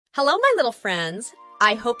Hello, my little friends.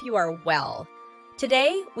 I hope you are well.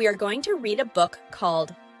 Today, we are going to read a book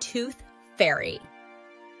called Tooth Fairy.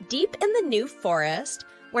 Deep in the New Forest,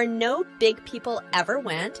 where no big people ever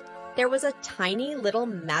went, there was a tiny little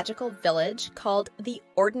magical village called the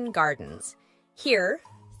Orden Gardens. Here,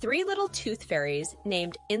 three little tooth fairies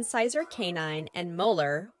named Incisor, Canine, and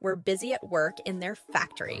Molar were busy at work in their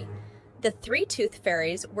factory. The three tooth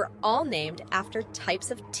fairies were all named after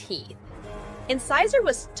types of teeth. Incisor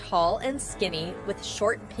was tall and skinny with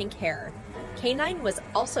short pink hair. Canine was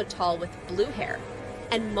also tall with blue hair.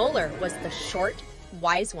 And Molar was the short,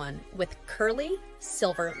 wise one with curly,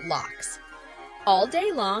 silver locks. All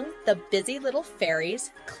day long, the busy little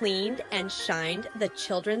fairies cleaned and shined the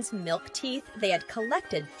children's milk teeth they had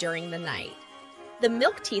collected during the night. The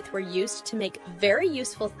milk teeth were used to make very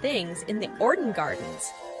useful things in the Orden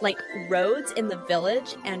Gardens, like roads in the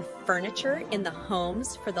village and furniture in the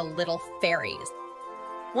homes for the little fairies.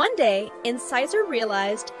 One day, Incisor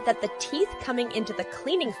realized that the teeth coming into the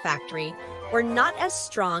cleaning factory were not as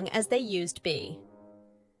strong as they used to be.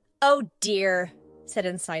 "Oh dear," said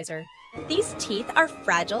Incisor. "These teeth are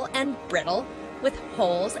fragile and brittle, with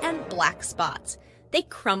holes and black spots. They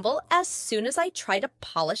crumble as soon as I try to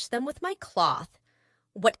polish them with my cloth.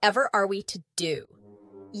 Whatever are we to do?"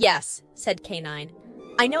 "Yes," said Canine.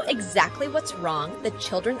 "I know exactly what's wrong. The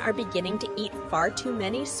children are beginning to eat far too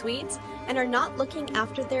many sweets and are not looking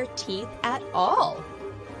after their teeth at all."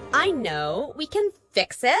 "I know, we can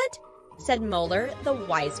fix it," said Molar, the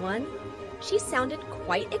wise one. She sounded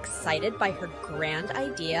quite excited by her grand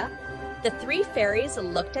idea. The three fairies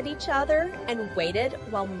looked at each other and waited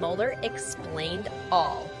while Molar explained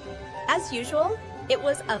all. As usual, it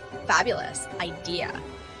was a fabulous idea.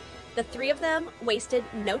 The three of them wasted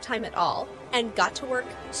no time at all and got to work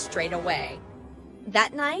straight away.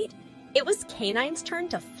 That night, it was Canine's turn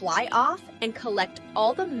to fly off and collect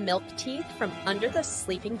all the milk teeth from under the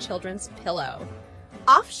sleeping children's pillow.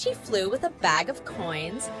 Off she flew with a bag of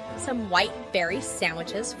coins, some white berry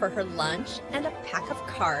sandwiches for her lunch, and a pack of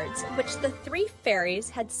cards, which the three fairies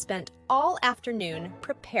had spent all afternoon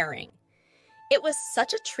preparing. It was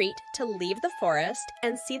such a treat to leave the forest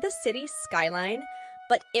and see the city skyline,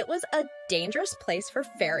 but it was a dangerous place for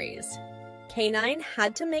fairies. Canine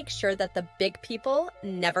had to make sure that the big people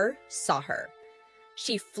never saw her.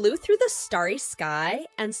 She flew through the starry sky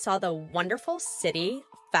and saw the wonderful city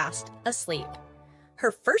fast asleep.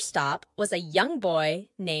 Her first stop was a young boy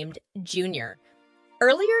named Junior.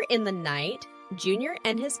 Earlier in the night, Junior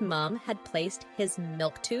and his mom had placed his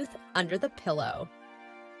milk tooth under the pillow.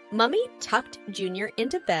 Mummy tucked Junior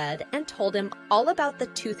into bed and told him all about the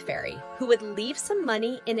tooth fairy, who would leave some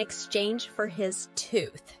money in exchange for his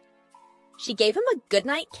tooth. She gave him a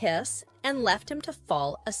goodnight kiss and left him to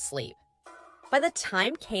fall asleep. By the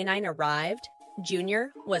time Canine arrived,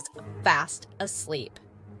 Junior was fast asleep.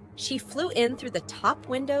 She flew in through the top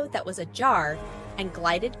window that was ajar and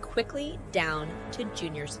glided quickly down to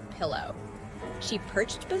Junior's pillow. She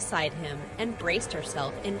perched beside him and braced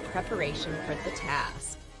herself in preparation for the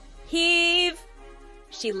task. "Heave!"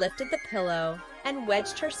 She lifted the pillow and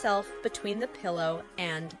wedged herself between the pillow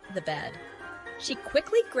and the bed. She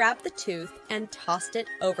quickly grabbed the tooth and tossed it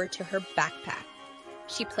over to her backpack.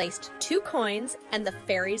 She placed 2 coins and the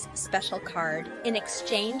fairy's special card in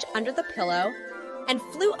exchange under the pillow and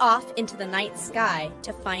flew off into the night sky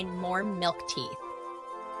to find more milk teeth.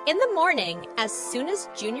 In the morning, as soon as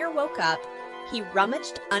Junior woke up, he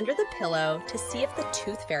rummaged under the pillow to see if the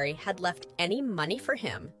tooth fairy had left any money for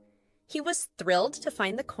him. He was thrilled to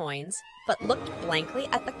find the coins, but looked blankly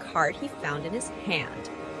at the card he found in his hand.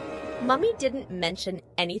 Mummy didn't mention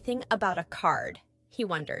anything about a card, he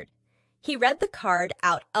wondered. He read the card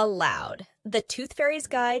out aloud, the Tooth Fairy's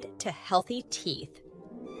Guide to Healthy Teeth.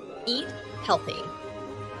 Eat healthy.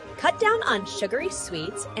 Cut down on sugary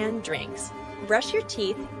sweets and drinks. Brush your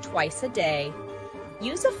teeth twice a day.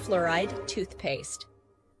 Use a fluoride toothpaste.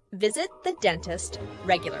 Visit the dentist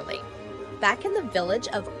regularly. Back in the village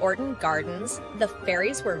of Orden Gardens, the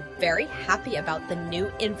fairies were very happy about the new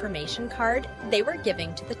information card they were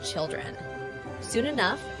giving to the children. Soon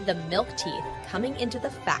enough, the milk teeth coming into the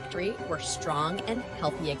factory were strong and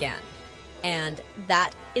healthy again. And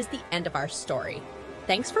that is the end of our story.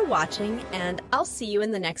 Thanks for watching, and I'll see you in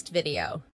the next video.